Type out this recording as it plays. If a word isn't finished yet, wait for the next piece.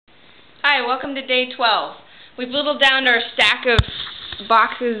Hi, welcome to day 12. We've whittled down our stack of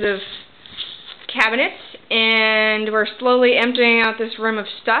boxes of cabinets, and we're slowly emptying out this room of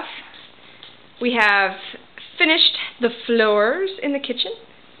stuff. We have finished the floors in the kitchen,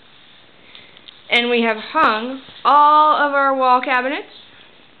 and we have hung all of our wall cabinets.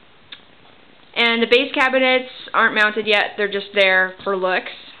 And the base cabinets aren't mounted yet, they're just there for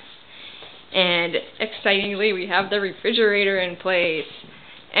looks. And excitingly, we have the refrigerator in place.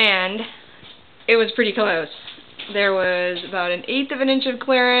 And it was pretty close. There was about 1/8 of an inch of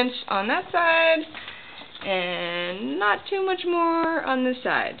clearance on that side, and not too much more on this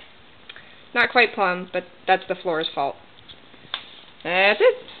side. Not quite plumb, but that's the floor's fault. That's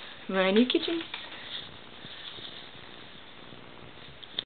it. My new kitchen.